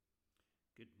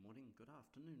Good morning, good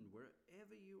afternoon,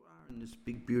 wherever you are in this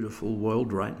big, beautiful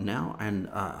world right now, and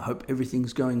I hope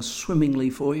everything's going swimmingly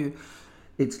for you.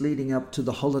 It's leading up to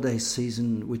the holiday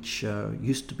season, which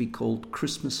used to be called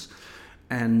Christmas,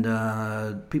 and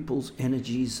people's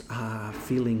energies are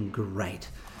feeling great.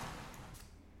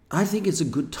 I think it's a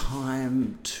good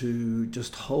time to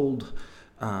just hold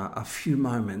a few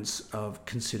moments of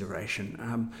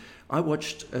consideration. I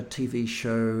watched a TV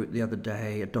show the other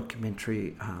day, a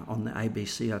documentary on the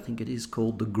ABC, I think it is,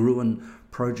 called The Gruen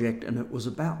Project, and it was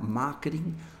about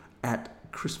marketing at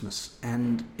Christmas.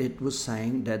 And it was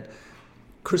saying that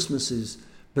Christmas is,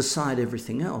 beside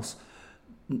everything else,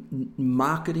 the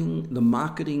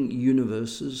marketing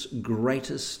universe's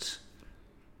greatest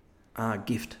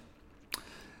gift.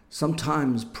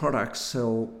 Sometimes products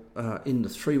sell in the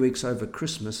 3 weeks over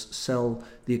Christmas, sell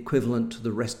the equivalent to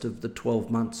the rest of the 12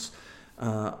 months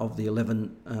of the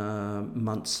 11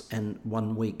 months and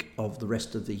 1 week of the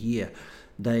rest of the year.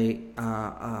 They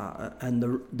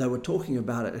were talking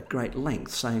about it at great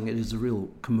length, saying it is a real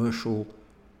commercial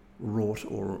wrought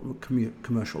or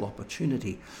commercial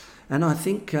opportunity. And I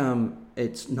think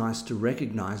it's nice to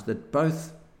recognise that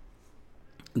both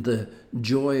the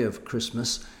joy of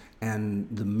Christmas and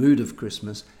the mood of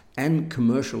Christmas and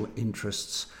commercial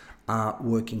interests are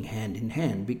working hand in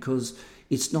hand, because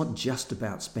it's not just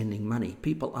about spending money.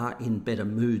 People are in better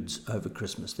moods over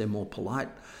Christmas. They're more polite.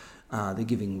 They're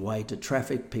giving way to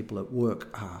traffic. People at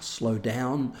work slow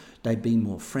down. They be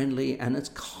more friendly. And it's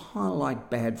kind of like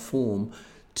bad form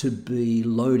to be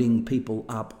loading people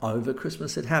up over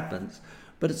Christmas. It happens.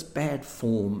 But it's bad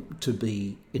form to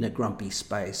be in a grumpy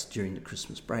space during the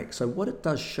Christmas break. So what it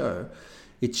does show,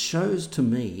 it shows to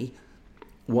me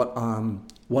what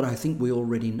I think we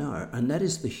already know, and that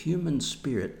is the human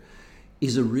spirit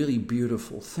is a really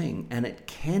beautiful thing, and it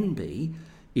can be,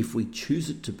 if we choose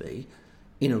it to be,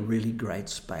 in a really great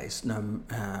space,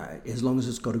 as long as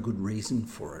it's got a good reason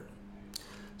for it.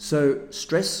 So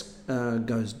stress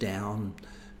goes down.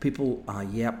 People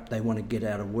they want to get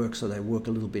out of work, so they work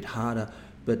a little bit harder,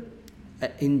 but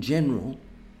in general,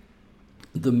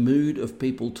 the mood of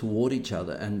people toward each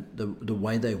other and the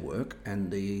way they work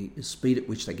and the speed at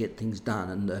which they get things done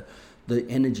and the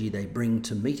energy they bring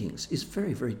to meetings is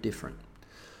very, very different.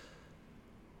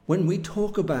 When we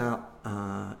talk about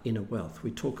inner wealth,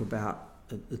 we talk about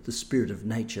the spirit of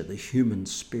nature, the human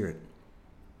spirit.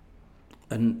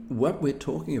 And what we're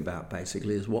talking about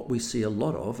basically is what we see a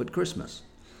lot of at Christmas.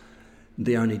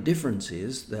 The only difference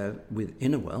is that with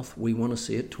inner wealth, we want to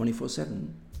see it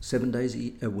 24/7, 7 days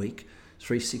a week,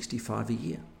 365 a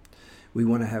year. We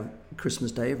want to have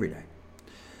Christmas Day every day.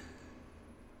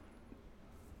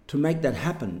 To make that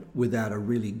happen without a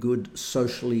really good,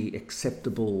 socially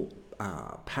acceptable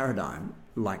paradigm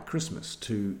like Christmas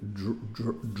to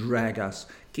drag us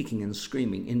kicking and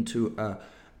screaming into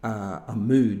a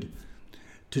mood,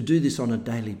 to do this on a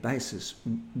daily basis,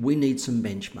 we need some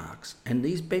benchmarks. And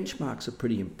these benchmarks are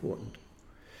pretty important.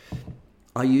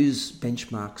 I use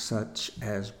benchmarks such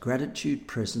as gratitude,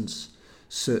 presence,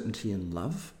 certainty and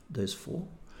love, those four.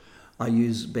 I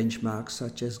use benchmarks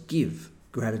such as give,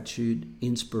 gratitude,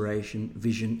 inspiration,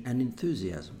 vision and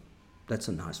enthusiasm. That's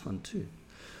a nice one too.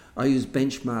 I use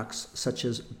benchmarks such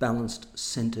as balanced,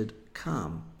 centered,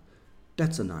 calm.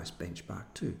 That's a nice benchmark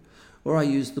too. Or I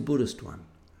use the Buddhist one,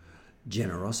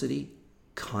 generosity,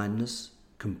 kindness,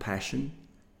 compassion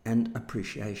and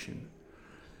appreciation.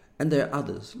 And there are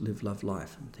others, live, love,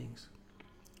 life and things.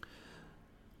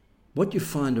 What you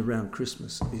find around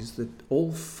Christmas is that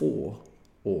all four,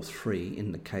 or three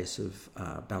in the case of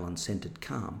balanced, centered,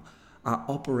 calm, are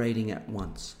operating at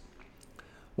once.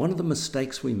 One of the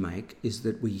mistakes we make is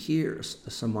that we hear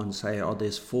someone say,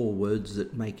 there's 4 words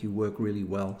that make you work really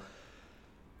well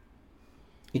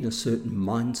in a certain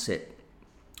mindset,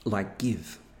 like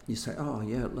give. You say,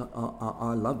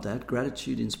 I love that,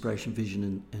 gratitude, inspiration,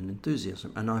 vision and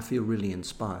enthusiasm, and I feel really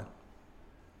inspired.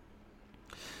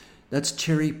 That's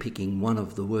cherry picking one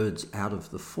of the words out of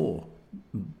the 4.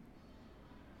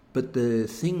 But the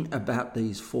thing about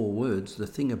these 4 words, the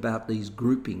thing about these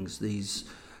groupings, these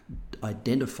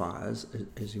identifiers,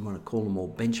 as you want to call them, or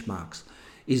benchmarks,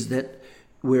 is that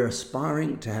we're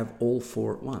aspiring to have all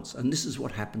 4 at once. And this is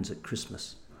what happens at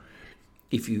Christmas.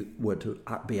 If you were to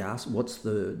be asked what's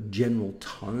the general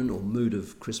tone or mood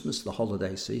of Christmas, the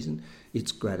holiday season,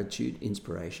 it's gratitude,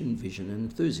 inspiration, vision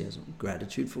and enthusiasm.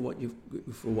 Gratitude for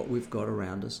what we've got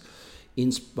around us.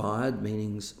 Inspired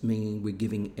meaning we're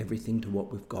giving everything to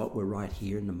what we've got. We're right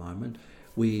here in the moment.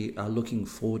 We are looking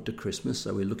forward to Christmas,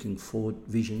 so we're looking forward,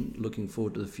 vision, looking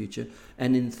forward to the future.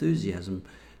 And enthusiasm,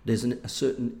 there's a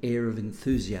certain air of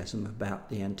enthusiasm about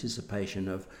the anticipation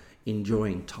of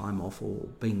enjoying time off or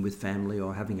being with family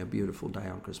or having a beautiful day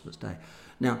on Christmas Day.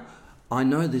 Now, I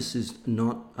know this is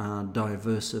not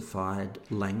diversified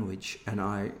language, and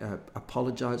I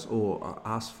apologize or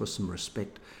ask for some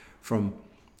respect from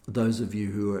those of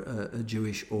you who are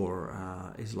Jewish or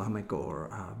Islamic or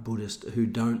Buddhist who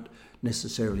don't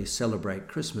necessarily celebrate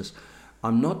Christmas.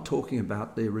 I'm not talking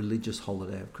about the religious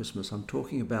holiday of Christmas. I'm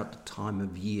talking about the time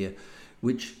of year,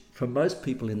 which for most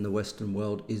people in the Western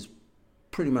world is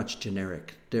pretty much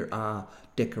generic. There are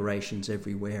decorations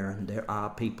everywhere, and there are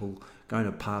people going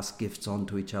to pass gifts on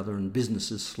to each other, and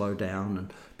businesses slow down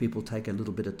and people take a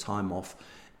little bit of time off,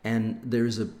 and there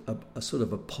is a sort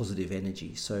of a positive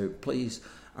energy. So please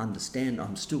understand,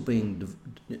 I'm still being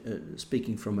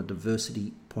speaking from a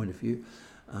diversity point of view.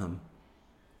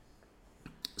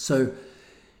 So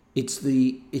it's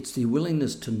the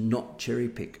willingness to not cherry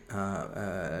pick.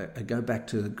 Go back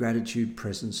to the gratitude,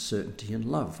 presence, certainty, and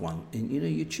love one. And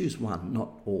you choose one,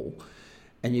 not all,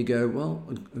 and you go, well,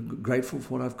 grateful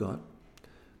for what I've got.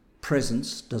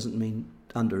 Presence doesn't mean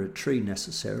under a tree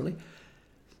necessarily.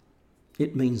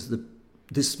 It means that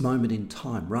this moment in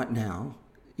time, right now,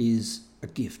 is a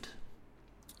gift.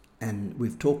 And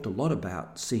we've talked a lot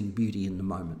about seeing beauty in the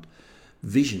moment.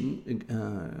 Vision,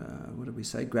 what did we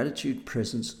say? Gratitude,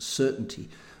 presence, certainty.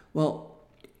 Well,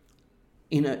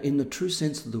 in the true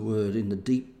sense of the word, in the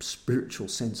deep spiritual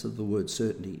sense of the word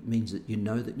certainty, it means that you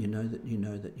know that you know that you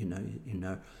know that you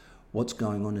know what's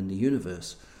going on in the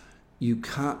universe. You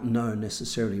can't know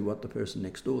necessarily what the person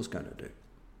next door is going to do.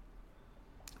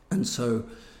 And so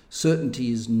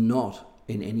certainty is not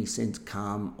in any sense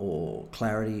calm or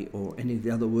clarity or any of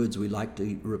the other words we like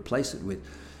to replace it with.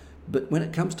 But when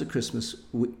it comes to Christmas,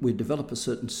 we develop a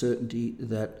certain certainty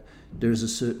that there is a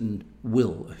certain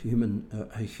will, a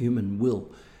human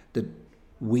will that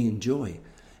we enjoy.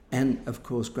 And of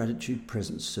course, gratitude,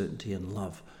 presence, certainty, and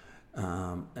love.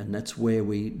 And that's where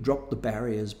we drop the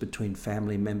barriers between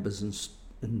family members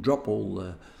and drop all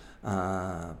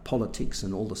the politics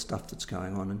and all the stuff that's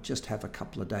going on, and just have a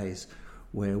couple of days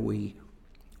where we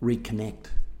reconnect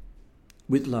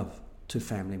with love to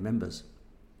family members.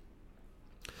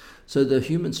 So the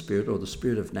human spirit, or the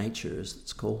spirit of nature as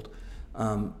it's called,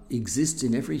 exists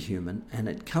in every human, and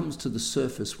it comes to the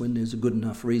surface when there's a good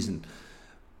enough reason.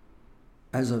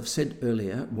 As I've said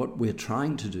earlier, what we're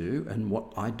trying to do, and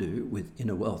what I do with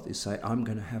Inner Wealth, is say, I'm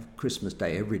going to have Christmas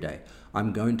Day every day.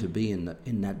 I'm going to be in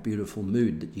that beautiful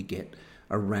mood that you get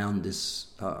around this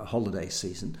holiday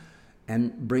season,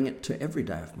 and bring it to every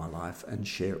day of my life and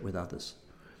share it with others.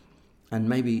 And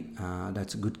maybe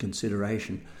that's a good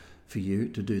consideration for you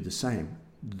to do the same.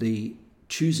 The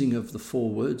choosing of the 4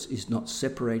 words is not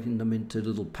separating them into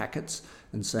little packets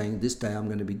and saying, this day I'm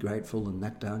going to be grateful, and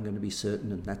that day I'm going to be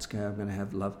certain, and that day I'm going to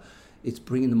have love. It's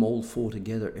bringing them all 4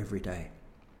 together every day.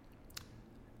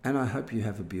 And I hope you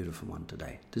have a beautiful one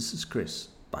today. This is Chris.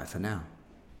 Bye for now.